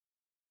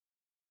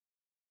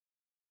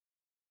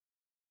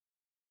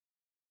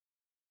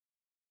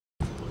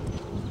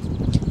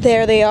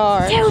There they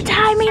are. 2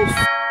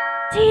 timings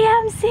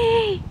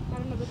TMC.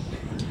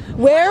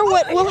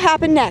 What will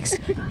happen next?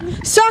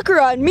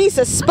 Sakura and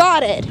Misa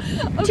spotted. 2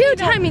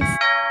 timings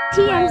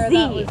TMZ.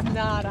 That was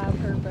not on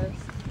purpose.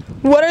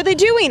 What are they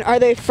doing? Are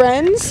they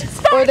friends?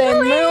 Or are they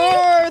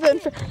more than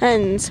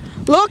friends?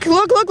 Look,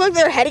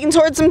 they're heading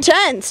towards some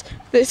tents.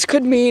 This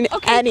could mean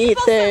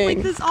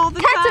anything.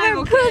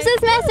 Customer approves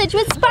this message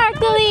with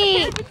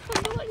sparkly.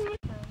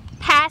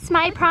 Past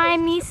my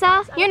prime,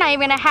 Misa. You're not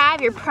even gonna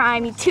have your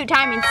prime, you 2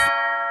 timings.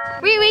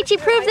 Riichi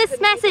proves this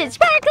message.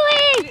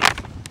 Sparkly!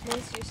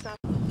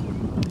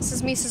 This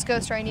is Misa's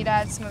ghost, or I need to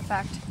add some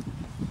effect.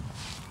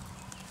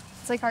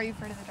 It's like, are you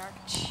afraid of the dark?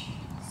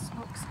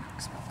 Smoke.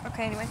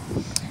 Okay, anyway.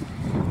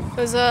 It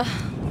was a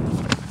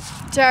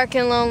dark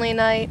and lonely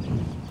night.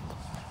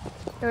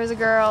 There was a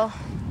girl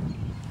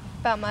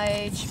about my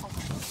age.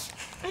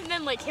 And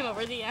then like came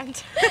over the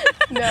end.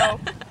 No.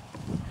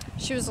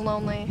 She was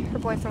lonely. Her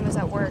boyfriend was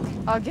at work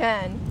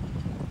again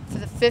for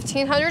the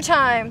 1500th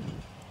time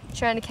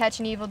trying to catch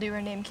an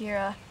evildoer named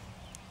Kira.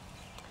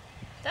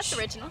 That's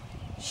original.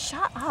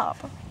 Shut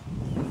up.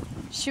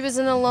 She was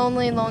in a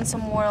lonely,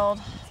 lonesome world.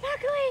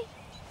 Sparkly!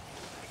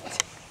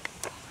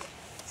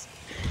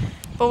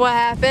 But what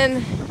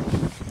happened?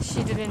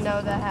 She didn't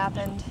know that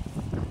happened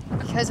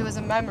because it was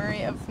a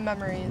memory of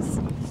memories.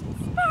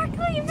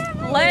 Sparkly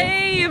memory!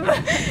 Lame!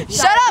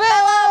 Shut up,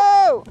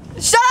 Bello!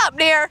 Shut up,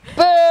 dear!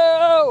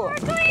 Boo!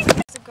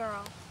 It's a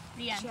girl.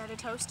 The end. She had a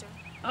toaster.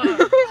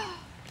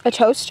 A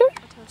toaster?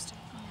 A toaster.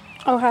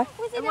 Okay.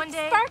 Was it And one a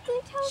day, sparkly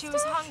toaster? she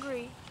was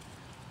hungry.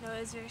 No, it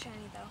was very shiny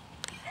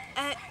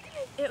though. And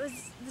it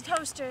was the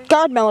toaster.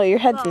 God, Mello, your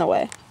head's in the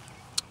way.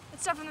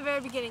 Let's start from the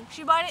very beginning.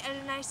 She bought it at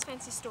a nice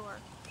fancy store.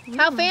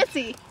 How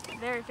fancy!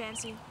 Very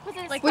fancy. Was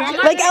it Like, sparkly?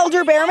 Like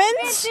Elder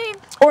Behrman's? Fancy?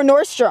 Or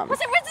Nordstrom? Was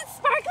it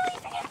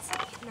sparkly fancy?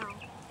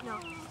 No.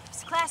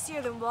 It's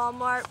classier than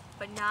Walmart,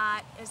 but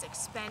not as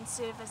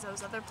expensive as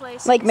those other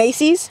places. Like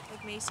Macy's?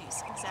 Like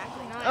Macy's,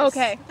 exactly.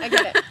 Okay, I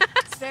get it.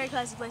 It's a very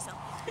classy place though.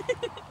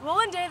 Well,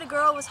 one day the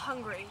girl was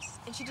hungry,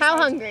 and she How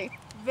decided- hungry?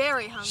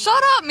 Very hungry.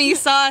 Shut up,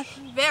 Misa!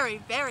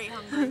 Very, very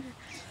hungry.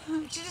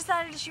 She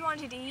decided she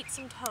wanted to eat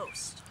some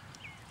toast.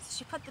 So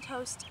she put the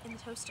toast in the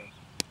toaster.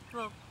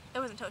 Well, it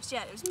wasn't toast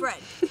yet, it was bread.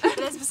 But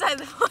that's beside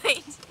the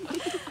point.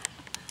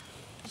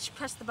 She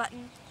pressed the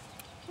button.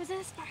 Was it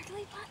a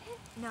sparkly button?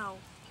 No.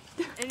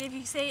 And if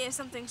you say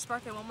something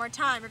sparkly one more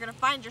time, you're going to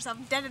find yourself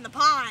dead in the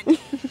pond.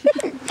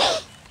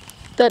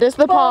 That is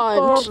the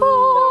pond.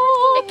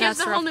 It gives That's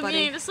a whole rough, new buddy.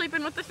 meaning to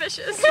sleeping with the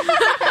fishes.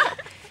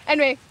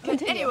 Anyway,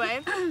 continue.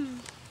 Anyway,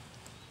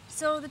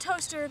 so the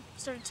toaster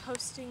started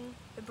toasting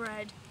the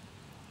bread,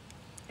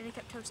 and it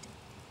kept toasting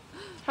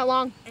How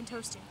long? and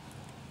toasting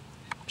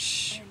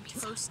and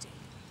toasting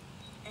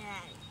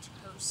and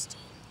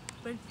toasting.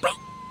 But bang!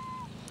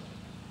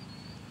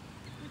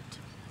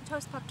 The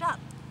toast popped up,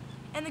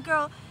 and the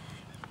girl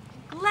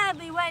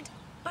gladly went,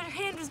 but her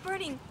hand was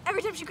burning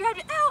every time she grabbed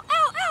it. Ow,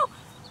 ow, ow!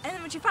 And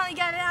then when she finally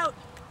got it out,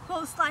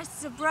 both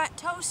slices of bread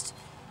toast,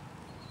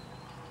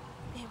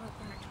 they were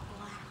burnt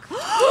black.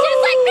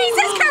 Just like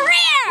Misa's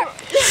career!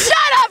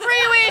 Shut up,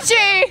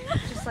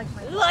 Riichi! Just like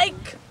my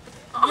Like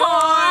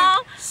Aww,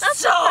 that's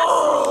so.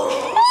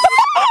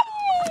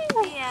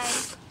 The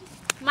end.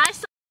 my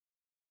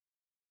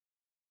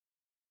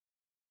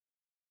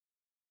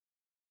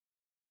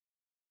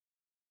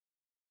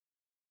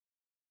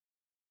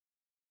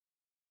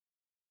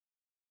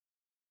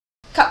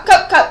Cup.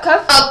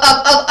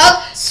 Up.